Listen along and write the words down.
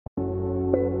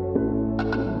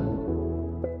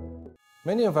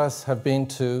Many of us have been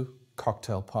to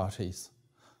cocktail parties.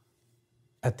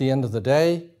 At the end of the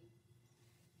day,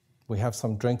 we have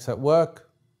some drinks at work,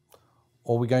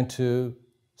 or we're going to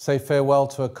say farewell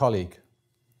to a colleague.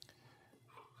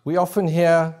 We often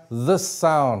hear this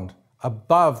sound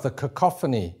above the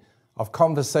cacophony of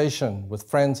conversation with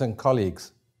friends and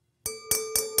colleagues.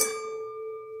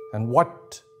 And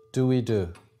what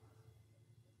do?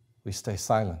 We stay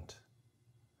silent.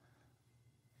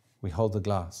 We hold the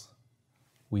glass.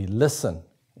 We listen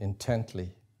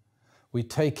intently. We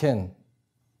take in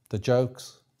the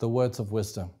jokes, the words of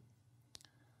wisdom.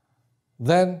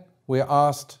 Then we're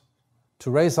asked to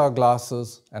raise our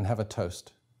glasses and have a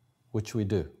toast, which we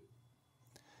do.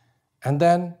 And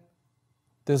then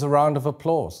there's a round of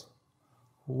applause.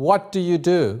 What do you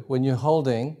do when you're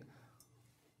holding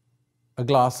a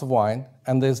glass of wine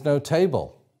and there's no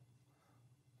table?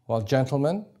 Well,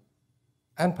 gentlemen,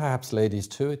 and perhaps ladies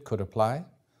too, it could apply,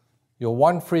 your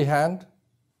one free hand,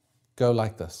 go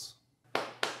like this.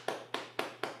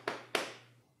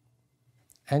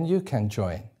 And you can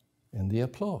join in the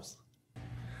applause.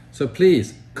 So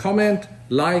please comment,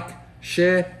 like,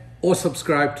 share, or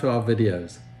subscribe to our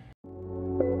videos.